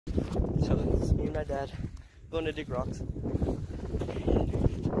So this is me and my dad going to dig rocks.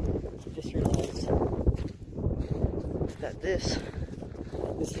 Just realized that this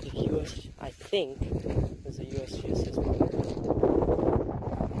is a US, I think, is a USGS seismometer.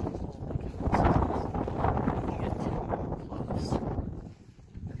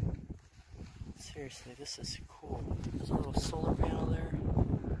 Seriously, this is cool. There's a little solar panel there.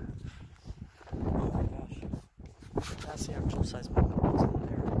 Oh my gosh. That's the actual seismometer that's in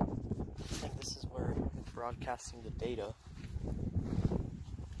there. I think this is where it's broadcasting the data.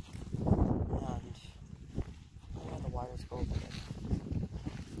 And yeah, the wires go over there.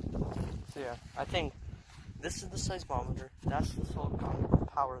 So yeah, I think this is the seismometer. That's the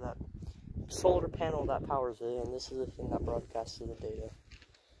solar panel that powers it, and this is the thing that broadcasts the data.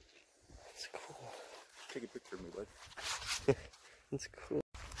 It's cool. Take a picture of me, bud. It's cool.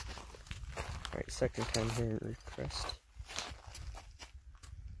 Alright, second time here at Ridgecrest.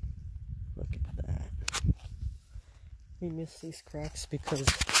 Look at that. We missed these cracks because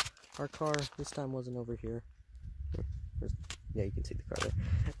our car this time wasn't over here. Yeah, you can see the car there.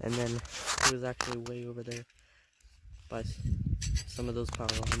 And then it was actually way over there by some of those power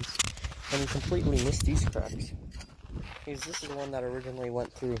lines. And we completely missed these cracks. Because this is the one that originally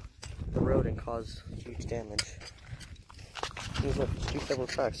went through the road and caused huge damage. There's like two several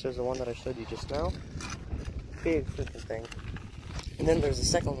cracks. There's the one that I showed you just now. Big freaking thing. And then there's the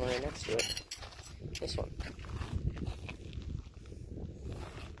second one right next to it. This one.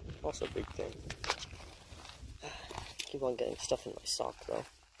 Also a big thing. Keep on getting stuff in my sock though.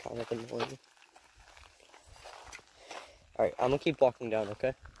 Kind of annoying. Alright, I'm gonna keep walking down,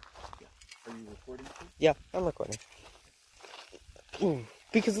 okay? Yeah. Are you recording too? Yeah, I'm recording.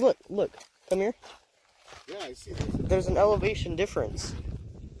 Because look, come here. Yeah, I see this. There's an elevation difference.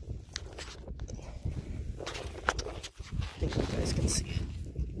 I think you guys can see.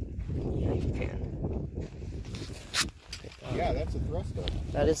 Yeah, you can. Yeah, that's a thrust up.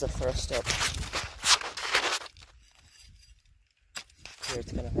 That is a thrust up. Here,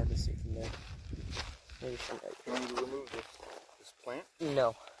 it's kind of hard to see from there. Maybe from right Do you want me to remove this plant?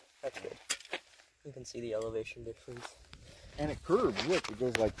 No, that's good. You can see the elevation difference. And it curves. Look, it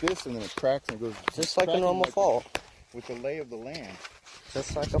goes like this, and then it cracks, and it goes just like a normal fault. With the lay of the land.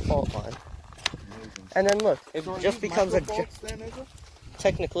 Just like a fault line. Amazing. And then look, it So just becomes a... then, is it?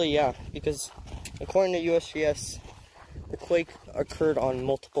 Technically, yeah, because according to USGS, the quake occurred on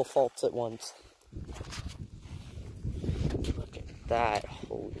multiple faults at once. Look at that.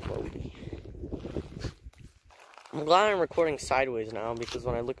 Holy moly. I'm glad I'm recording sideways now, because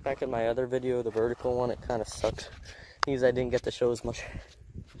when I look back at my other video, the vertical one, it kind of sucked. Because I didn't get to show as much.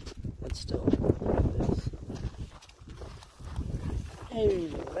 But still, look at this.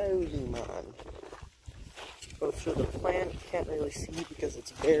 Holy moly, man. Go through the plant, can't really see because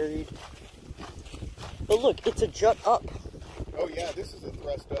it's buried. But look, it's a jut up. Oh yeah, this is a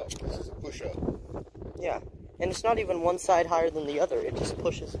thrust up. This is a push up. Yeah, and it's not even one side higher than the other. It just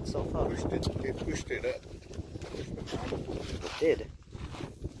pushes itself up. It pushed it up. It did.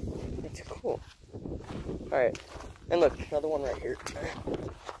 It's cool. Alright, and look, another one right here.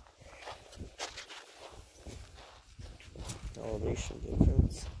 Elevation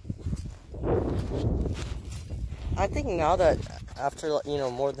difference. I think now that after, you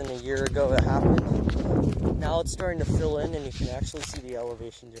know, more than a year ago it happened, now it's starting to fill in and you can actually see the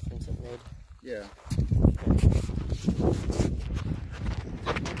elevation difference it made. Yeah.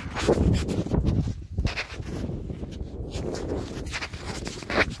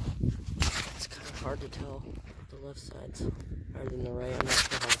 It's kind of hard to tell the left side's higher than the right. I'm not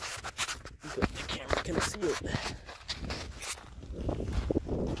sure how good the camera can see it.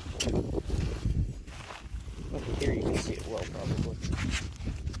 Okay, here you can see it well, probably.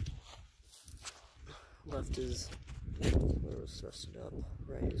 Left is where it was thrusted up.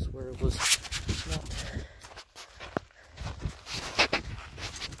 Right is where it was not.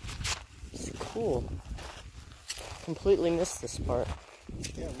 It's cool. Completely missed this part.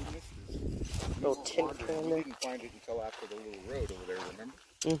 Yeah, we missed this. Little tin can there. We didn't find it until after the little road over there, remember?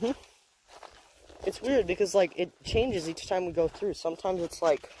 Mm-hmm. It's weird because, like, it changes each time we go through. Sometimes it's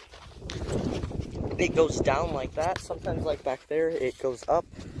like it goes down like that. Sometimes, like back there, it goes up.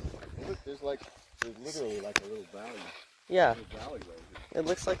 Look, there's literally like a little valley. Yeah. A little valley right here. It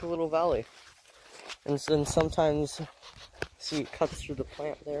looks like a little valley. And then sometimes, see, it cuts through the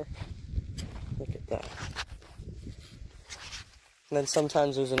plant there. Look at that. And then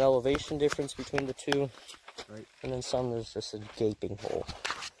sometimes there's an elevation difference between the two. Right. And then some there's just a gaping hole.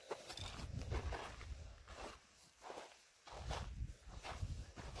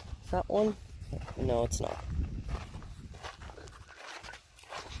 Is that one? No, it's not.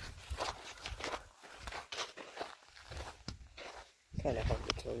 Kind of hard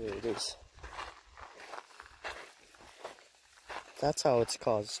to tell where it is. That's how it's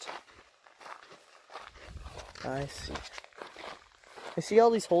caused. I see. You see all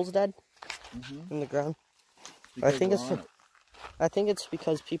these holes, Dad? In the ground? I think it's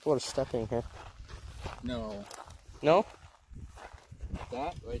because people are stepping here. No. No?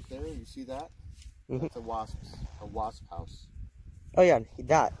 That right there, you see that? That's a wasp house. Oh yeah,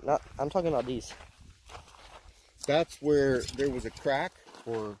 that. I'm talking about these. That's where there was a crack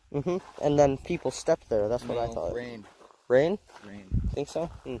or... And then people stepped there. That's what I thought. Rain. Rain? Rain. Think so?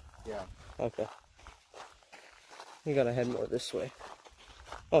 Yeah. Okay. You gotta head more this way.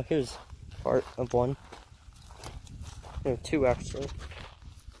 Oh, here's part of one. No, two actually.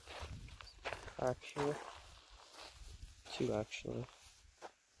 Two actually.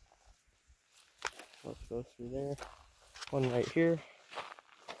 Let's go through there. One right here.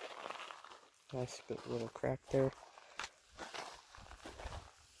 Nice good little crack there.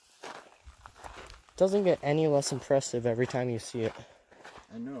 Doesn't get any less impressive every time you see it.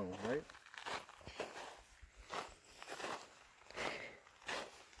 I know, right?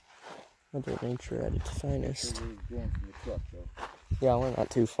 Mother Nature at its finest. So we're going from the truck, though. Yeah, we're not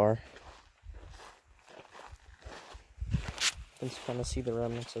too far. You can kind of see the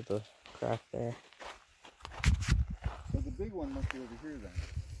remnants of the crack there. So the big one must be over here then.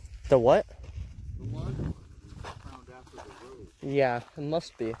 The what? The one found after the road. Yeah, it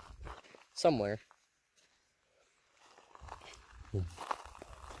must be. Somewhere. Over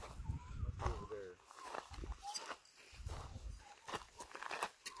there.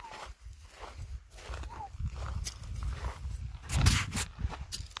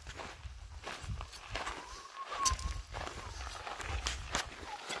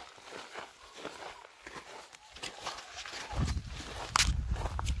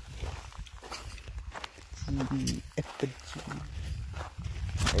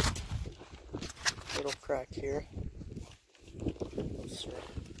 Little crack here. I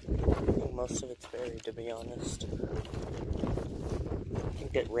think most of it's buried, to be honest. I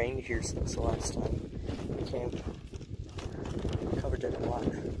think it rained here since the last time we came. Covered it in black.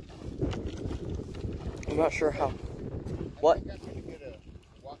 I'm not sure how. What? I think I'm gonna get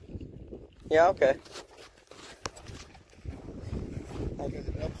a walkie. Yeah, okay. Because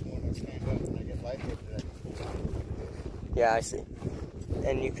it helps me when I stand up and I get lightheaded. I can pull it. Yeah, I see.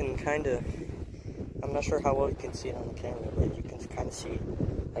 And you can kind of, I'm not sure how well you can see it on the camera, but you can kind of see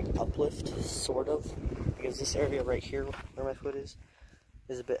like uplift, sort of, because this area right here where my foot is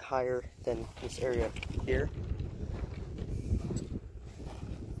a bit higher than this area here,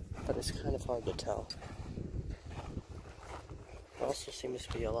 but it's kind of hard to tell. There also seems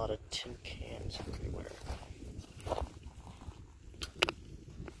to be a lot of tin cans everywhere.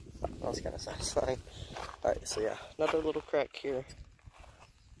 That was kind of satisfying. Alright, so yeah, another little crack here.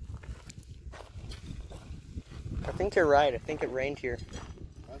 I think you're right. I think it rained here.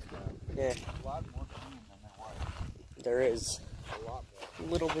 That's bad. Yeah. A lot more clean than there was. There is. A lot more.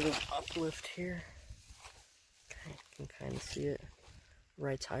 A little bit of uplift here. Okay, you can kind of see it.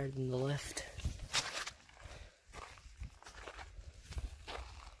 Right's higher than the left.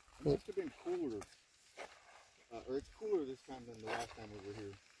 It must have been cooler. Or it's cooler this time than the last time we were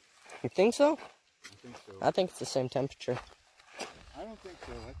here. You think so? I think so. I think it's the same temperature. I don't think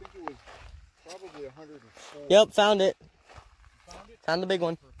so. I think it was probably 104. Yep, found it. Found it? Found the big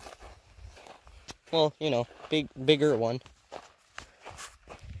one. Well, you know, bigger one. You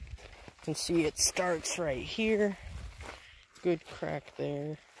can see it starts right here. Good crack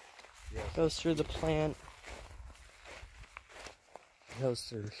there. Yes. Goes through the plant. Goes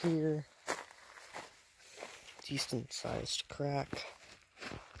through here. Decent sized crack.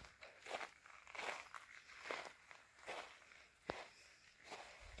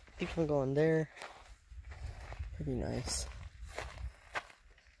 Keep on going there. Pretty nice.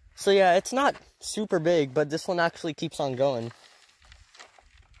 So yeah, it's not super big, but this one actually keeps on going. You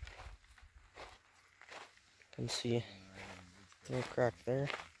can see a little crack there.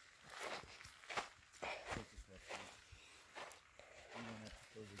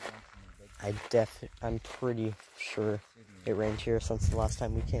 I'm pretty sure it rained here since the last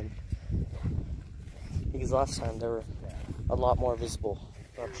time we came. Because last time there were a lot more visible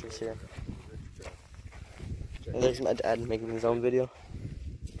structures here. And there's my dad making his own video.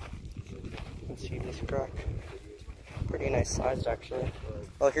 You can see this crack. Pretty nice sized actually.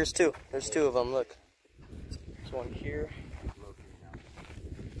 Oh, here's two. There's two of them, look. There's one here.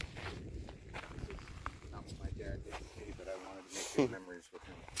 Not what my dad did to me, but I wanted to make good memories with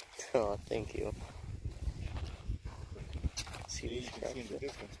him. Oh, thank you. See You these can cracks? see in the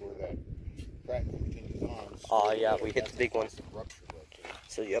distance where that crack continues on. Oh yeah, we hit the big one. Rupture.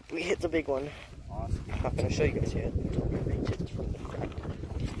 So yep, we hit the big one. Awesome. I'm not gonna show you guys yet until we reach it from the crack.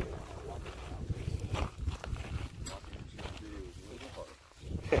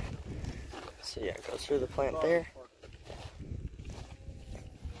 So yeah, it goes through the plant there.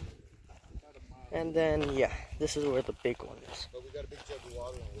 And then, yeah, this is where the big one is. But we got a big jug of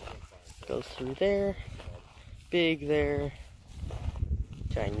water and we're doing fine. Goes through there, big there,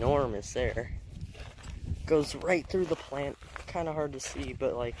 ginormous there. Goes right through the plant. Kind of hard to see,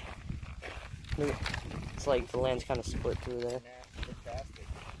 but like, it's like the land's kind of split through there. Fantastic.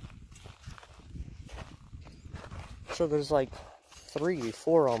 So there's like 3,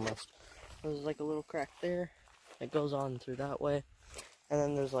 4 almost. There's like a little crack there that goes on through that way. And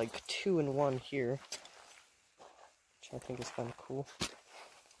then there's like 2 and 1 here, which I think is kind of cool.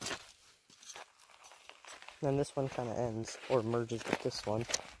 And then this one kind of ends, or merges with this one.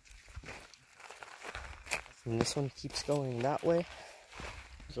 And this one keeps going that way.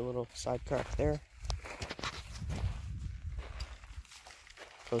 There's a little side crack there.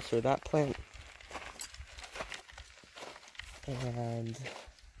 Goes through that plant. And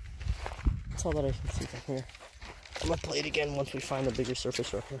that's all that I can see from here. I'm gonna play it again once we find a bigger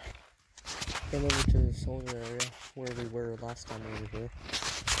surface rupture. Came over to this whole area where we were last time we were here.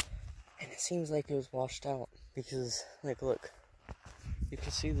 And it seems like it was washed out because, like, look. You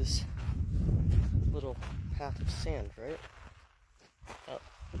can see this little path of sand, right?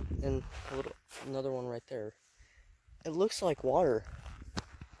 And another one right there. It looks like water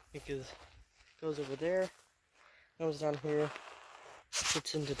because it goes over there, comes down here,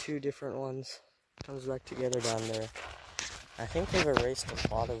 fits into 2 different ones, comes back together down there. I think they've erased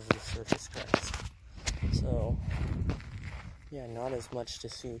a lot of the surface cracks. So, yeah, not as much to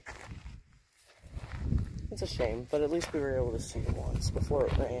see. It's a shame, but at least we were able to see it once before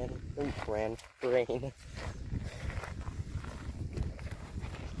it rained.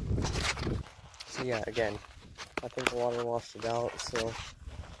 So yeah, again, I think the water washed it out, so.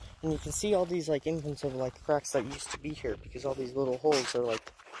 And you can see all these like infants of like cracks that used to be here because all these little holes are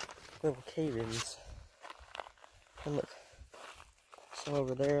like little cave-ins. And look, some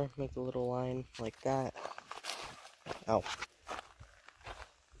over there, make a little line like that. Ow.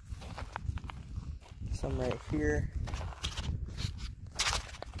 Some right here.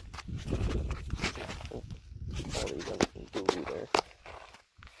 Oh, all these doo-doo there.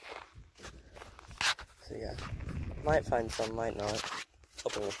 So yeah, might find some, might not.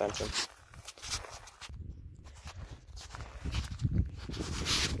 Open the fencing.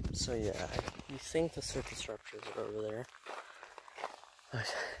 So yeah, you think the surface ruptures are over there,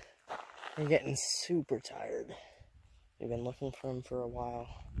 but I'm getting super tired. We've been looking for them for a while,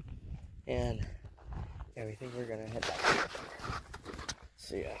 and yeah, we think we're gonna head back.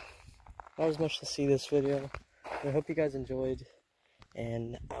 So yeah, not as much to see this video. I hope you guys enjoyed,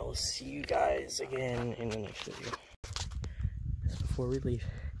 and I will see you guys again in the next video. Before we leave,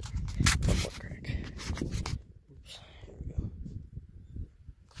 one more crack. Oops, here we go.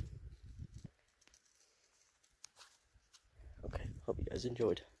 Okay, hope you guys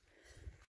enjoyed.